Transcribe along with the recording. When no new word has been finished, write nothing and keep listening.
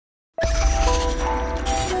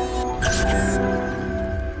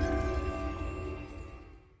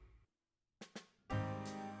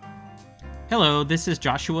Hello, this is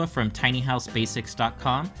Joshua from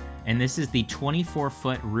tinyhousebasics.com, and this is the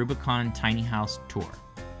 24-foot Rubicon tiny house tour.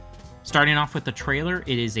 Starting off with the trailer,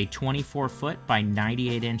 it is a 24-foot by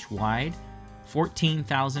 98-inch wide,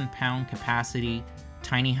 14,000 pound capacity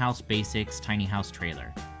Tiny House Basics tiny house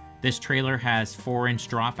trailer. This trailer has 4-inch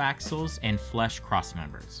drop axles and flush cross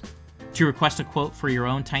members. To request a quote for your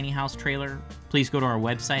own tiny house trailer, please go to our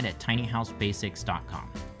website at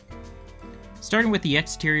tinyhousebasics.com. Starting with the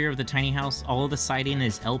exterior of the tiny house, all of the siding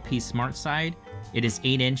is LP Smart Side. It is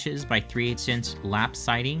 8 inches by 3/8 inch lap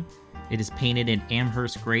siding. It is painted in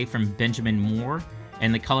Amherst Gray from Benjamin Moore,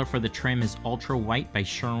 and the color for the trim is Ultra White by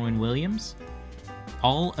Sherwin-Williams.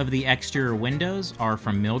 All of the exterior windows are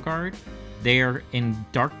from Milgard. They are in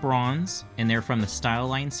dark bronze, and they're from the Style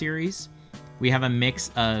Line series. We have a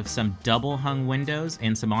mix of some double hung windows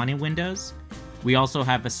and some awning windows. We also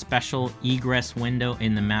have a special egress window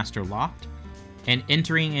in the master loft. And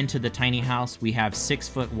entering into the tiny house, we have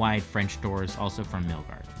 6-foot wide French doors, also from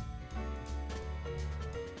Milgard.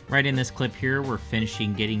 Right in this clip here, we're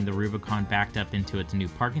finishing getting the Rubicon backed up into its new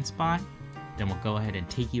parking spot. Then we'll go ahead and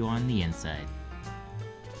take you on the inside.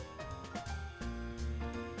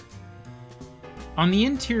 On the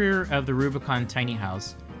interior of the Rubicon tiny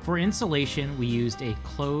house, for insulation, we used a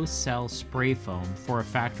closed cell spray foam for a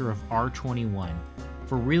factor of R21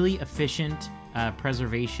 for really efficient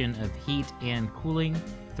preservation of heat and cooling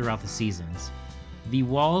throughout the seasons. The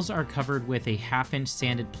walls are covered with a 1/2-inch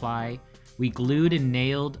sanded ply. We glued and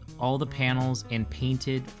nailed all the panels and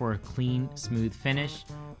painted for a clean, smooth finish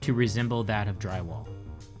to resemble that of drywall.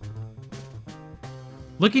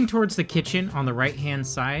 Looking towards the kitchen on the right-hand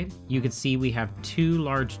side, you can see we have 2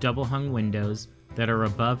 large double-hung windows that are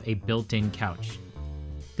above a built-in couch.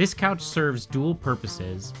 This couch serves dual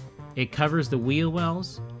purposes. It covers the wheel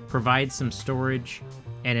wells, provides some storage,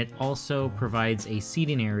 and it also provides a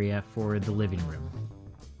seating area for the living room.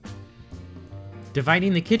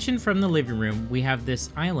 Dividing the kitchen from the living room, we have this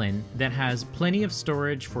island that has plenty of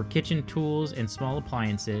storage for kitchen tools and small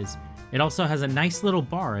appliances. It also has a nice little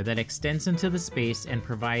bar that extends into the space and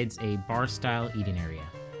provides a bar-style eating area.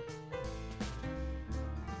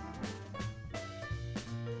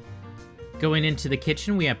 Going into the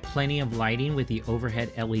kitchen, we have plenty of lighting with the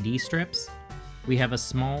overhead LED strips. We have a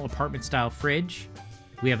small apartment-style fridge.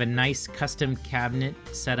 We have a nice custom cabinet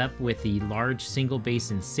set up with the large single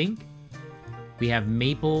basin sink. We have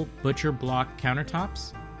maple butcher block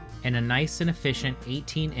countertops and a nice and efficient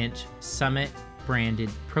 18-inch Summit branded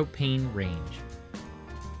propane range.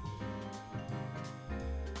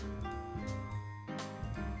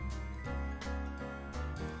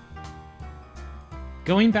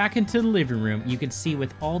 Going back into the living room, you can see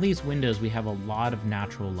with all these windows we have a lot of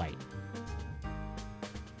natural light.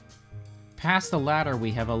 Past the ladder, we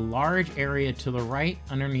have a large area to the right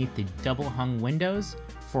underneath the double hung windows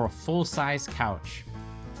for a full-size couch.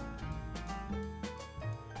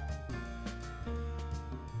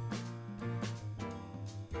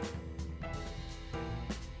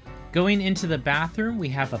 Going into the bathroom, we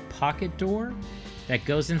have a pocket door that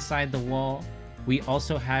goes inside the wall. We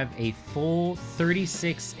also have a full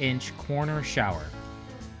 36-inch corner shower.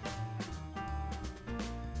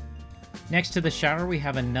 Next to the shower, we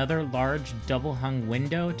have another large double hung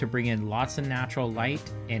window to bring in lots of natural light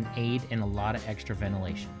and aid in a lot of extra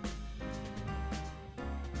ventilation.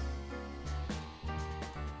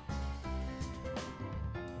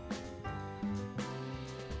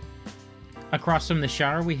 Across from the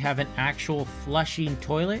shower, we have an actual flushing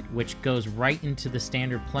toilet, which goes right into the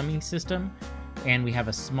standard plumbing system, and we have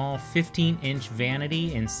a small 15-inch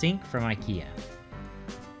vanity and sink from IKEA.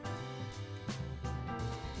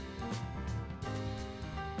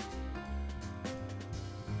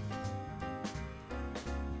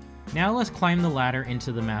 Now let's climb the ladder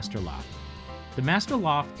into the master loft. The master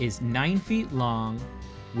loft is 9 feet long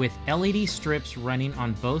with LED strips running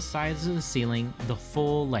on both sides of the ceiling the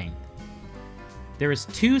full length. There is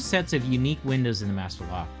 2 sets of unique windows in the master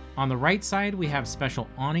loft. On the right side we have special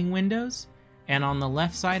awning windows, and on the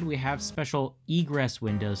left side we have special egress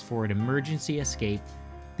windows for an emergency escape.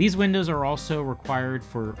 These windows are also required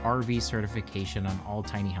for RV certification on all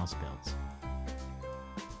tiny house builds.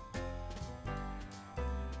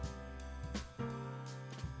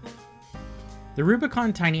 The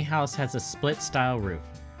Rubicon tiny house has a split style roof.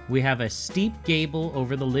 We have a steep gable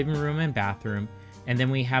over the living room and bathroom, and then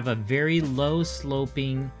we have a very low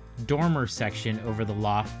sloping dormer section over the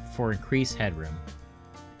loft for increased headroom.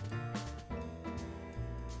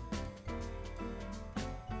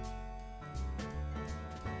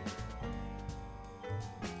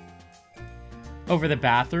 Over the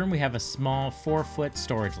bathroom, we have a small 4-foot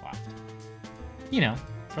storage loft. You know,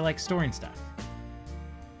 for like storing stuff.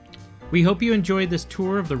 We hope you enjoyed this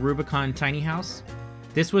tour of the Rubicon tiny house.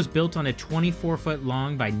 This was built on a 24-foot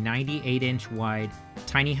long by 98-inch wide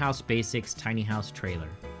Tiny House Basics tiny house trailer.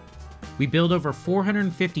 We build over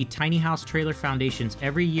 450 tiny house trailer foundations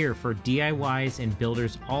every year for DIYs and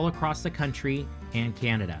builders all across the country and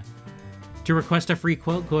Canada. To request a free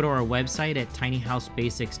quote, go to our website at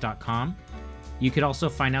tinyhousebasics.com. You could also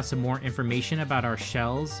find out some more information about our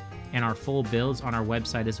shells and our full builds on our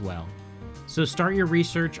website as well. So start your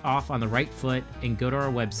research off on the right foot and go to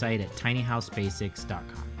our website at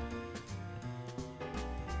tinyhousebasics.com.